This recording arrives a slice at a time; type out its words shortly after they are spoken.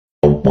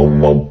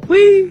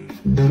Wee.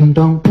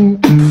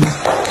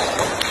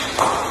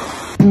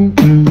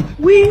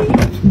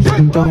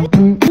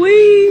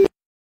 Wee.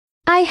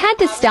 I had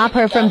to stop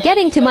her from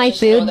getting to my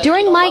food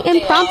during my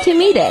impromptu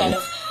meeting.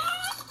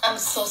 I'm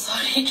so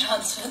sorry,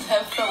 transfer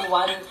them from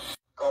one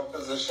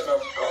composition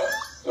of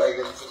like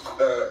it's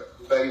the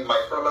very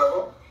micro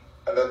level,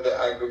 and then they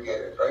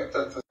aggregate it, right?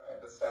 To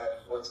understand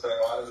what's going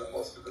on as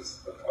opposed to this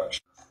the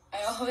function.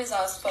 I always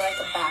ask for like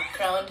a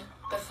background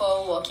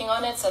before working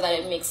on it so that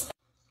it makes sense.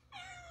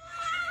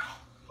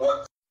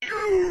 What?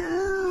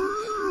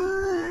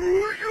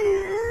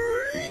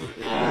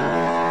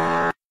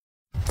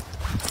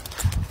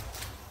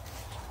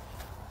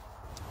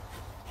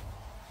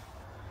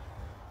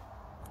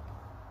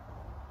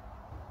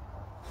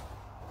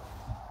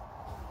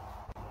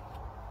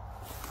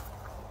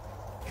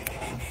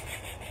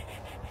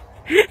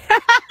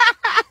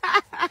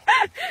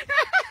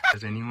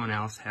 Does anyone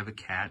else have a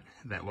cat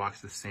that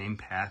walks the same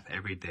path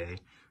every day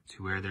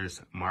to where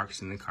there's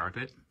marks in the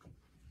carpet?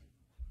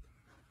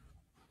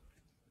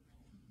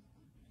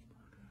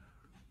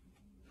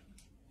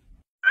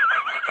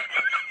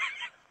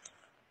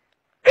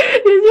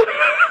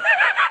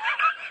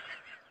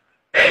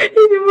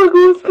 Я не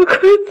могу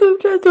успокоиться,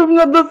 блядь, у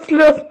меня до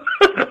слез.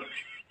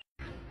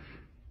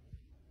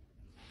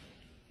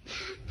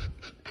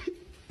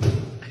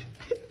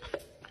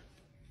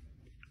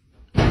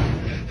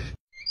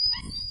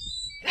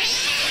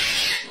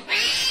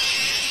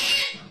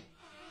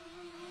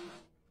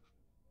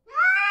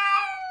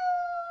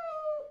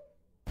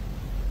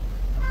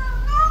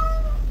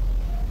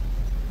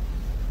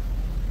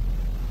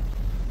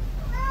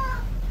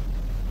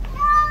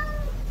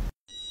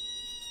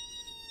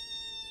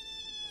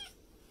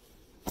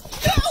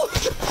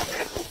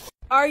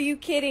 Are you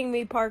kidding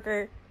me,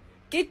 Parker?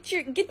 Get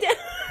down. Come here.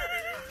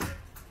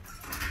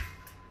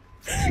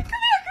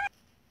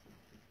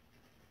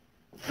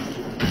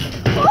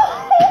 Oh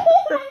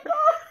my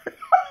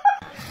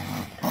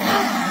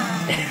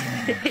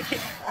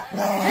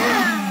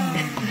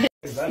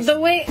God. The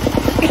way.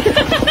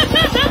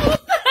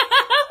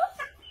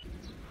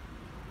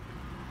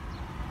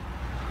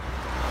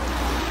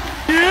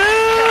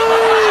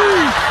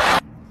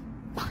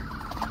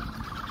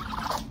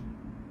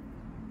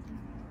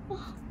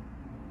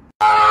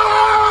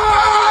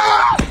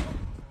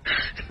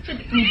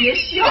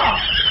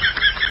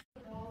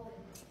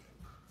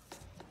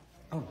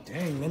 Oh,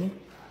 dang, Minnie.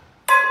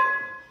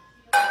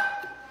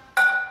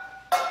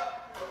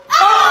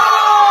 Oh!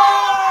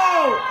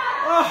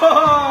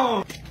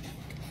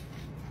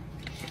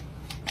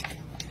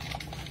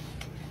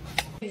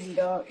 Easy,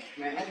 dog.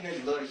 Man, I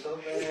get look so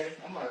bad.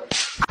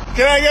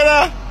 Can I get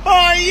a,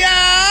 oh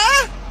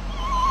yeah?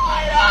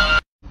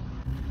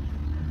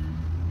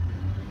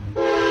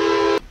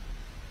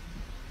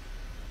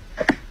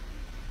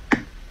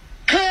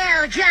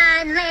 Kill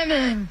John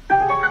Lennon!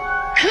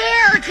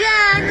 Kill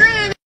John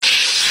Lennon!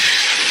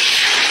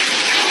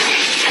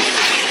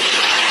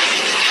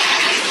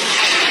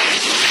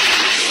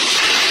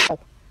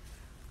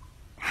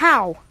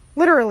 How?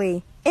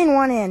 Literally, in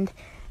one end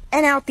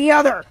and out the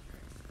other.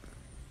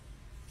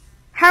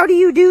 How do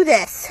you do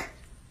this?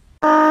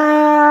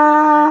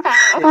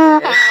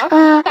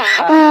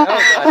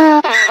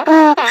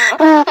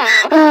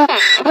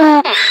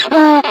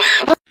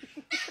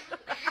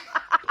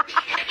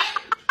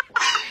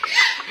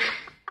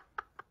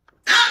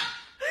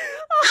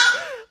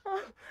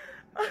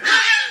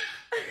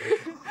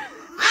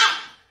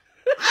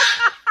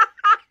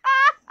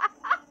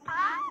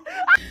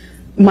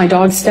 My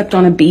dog stepped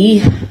on a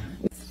bee.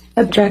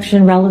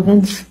 Objection,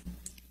 relevance.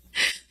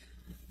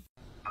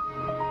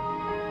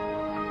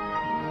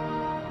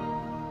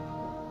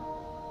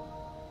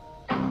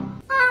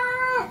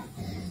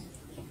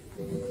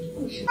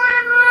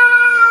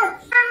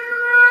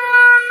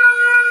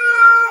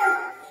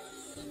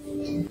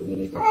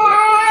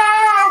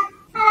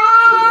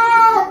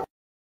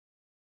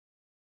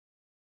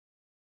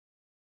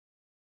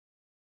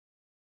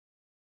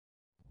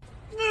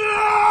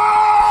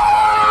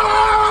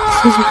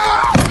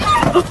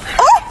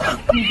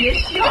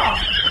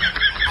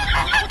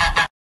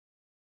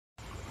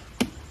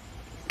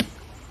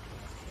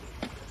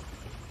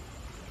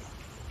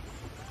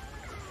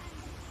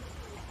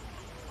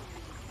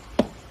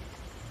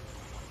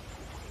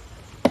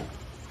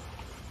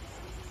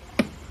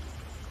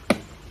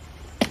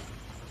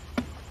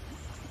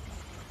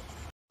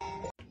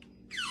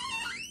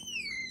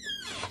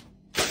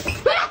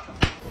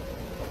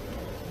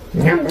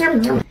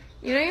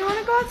 You know you want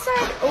to go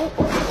outside? Oh.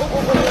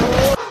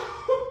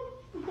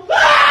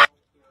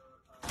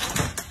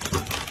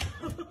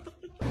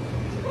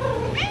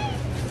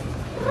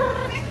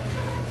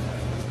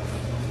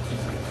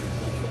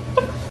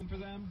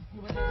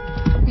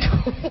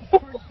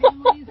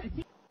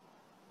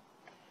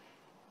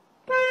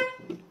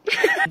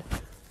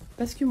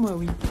 Parce que moi,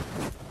 oui.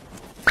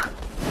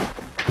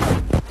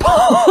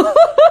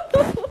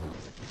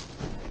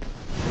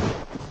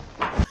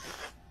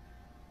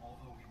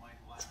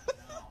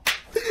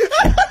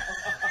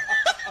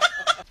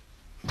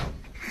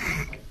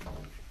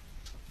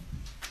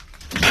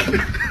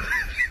 Let's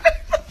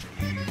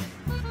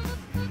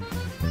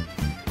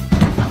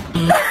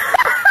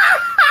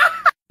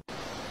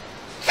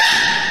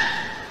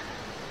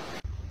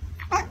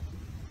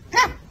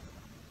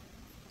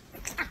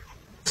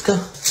go.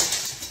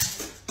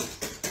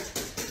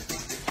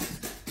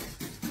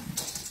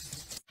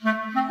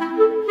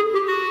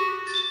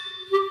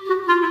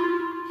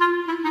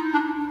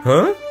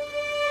 Huh?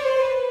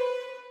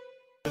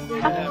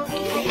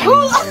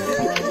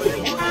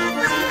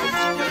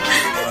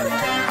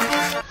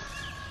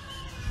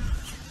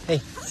 Hey.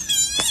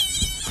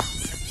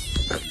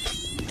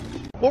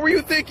 What were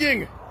you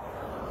thinking?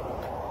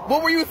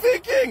 What were you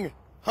thinking?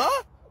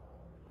 Huh?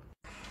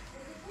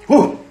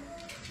 Whoa.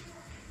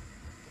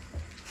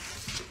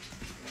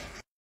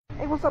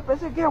 Hey, what's up?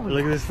 It's Gilbert.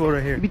 Look at this fool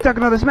right here. You be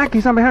talking all this smack,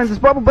 he's not behind this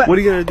bubble butt. What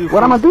are you gonna do?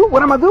 What I'm gonna do?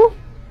 What I'm gonna do?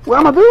 What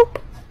I'm gonna do?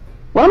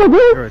 What I'm gonna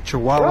do? You're a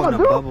chihuahua in a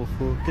bubble,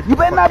 fool. Get You the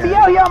better fuck not be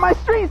out out here on my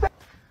streets.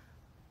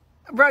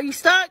 Bro, you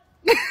stuck?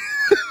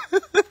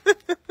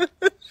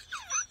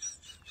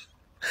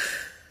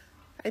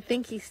 I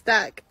think he's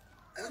stuck.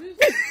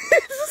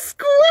 It's a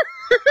squirrel.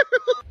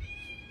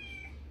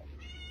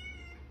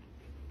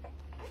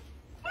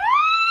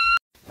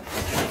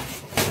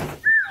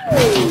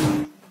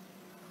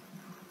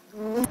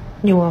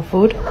 You want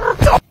food?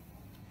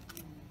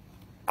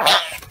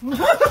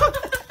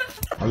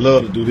 I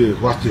love to do this.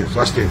 Watch this.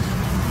 Watch this.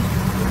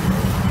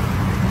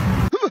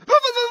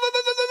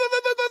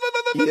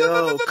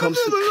 Yo, come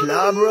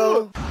supply,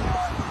 bro.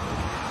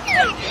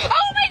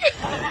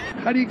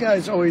 How do you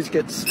guys always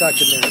get stuck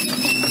in there?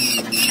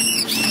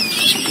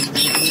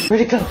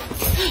 Where'd it go?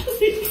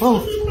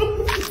 Oh.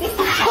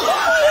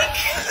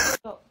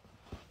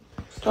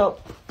 Stop.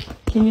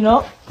 Can you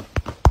not?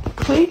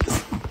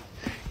 Please?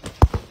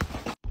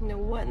 You know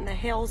what in the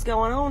hell's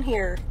going on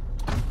here?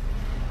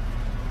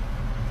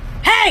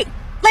 Hey!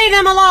 Leave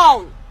him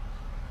alone!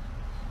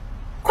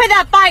 Quit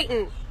that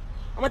fighting!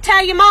 I'm gonna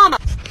tell your mama!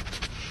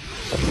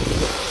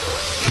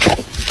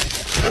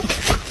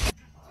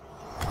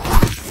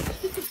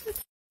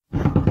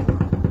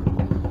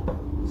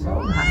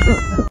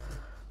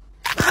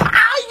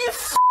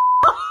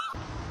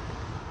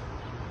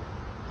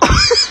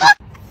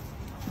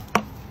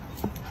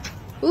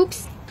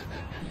 Oops.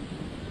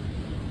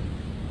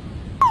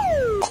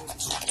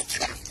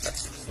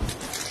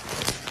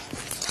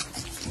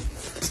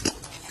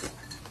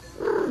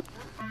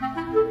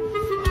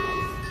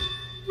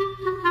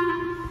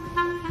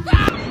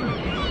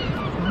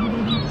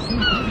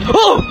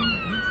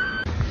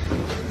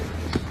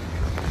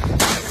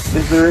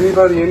 Is there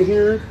anybody in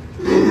here?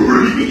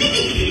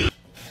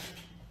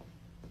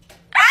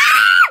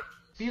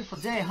 Beautiful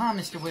day, huh,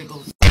 Mr.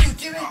 Wiggles? You,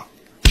 Jimmy?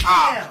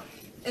 Yeah.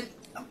 And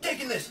I'm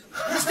taking this.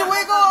 Mr.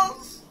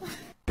 Wiggles!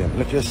 Yeah,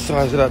 look at the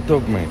size of that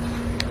dog, man.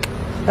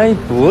 Hey,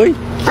 boy.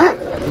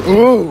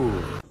 Whoa.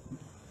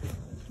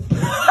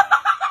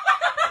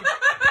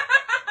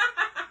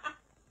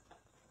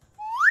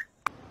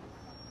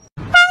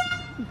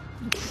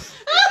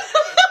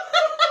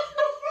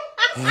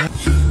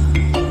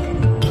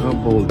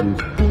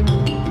 Обалдеть.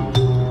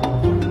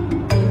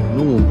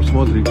 Ну,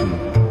 посмотрите.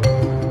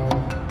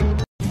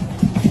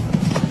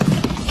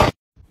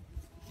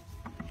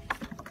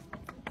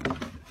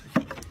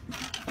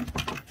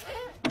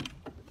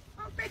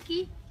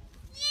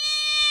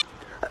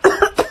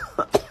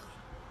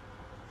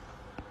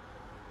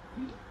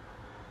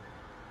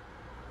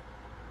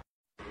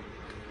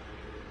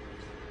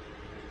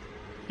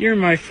 You're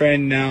my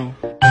friend now.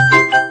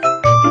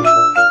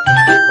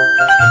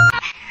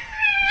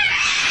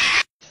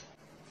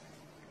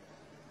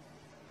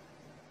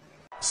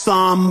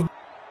 Somebody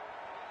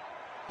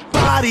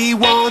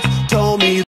wants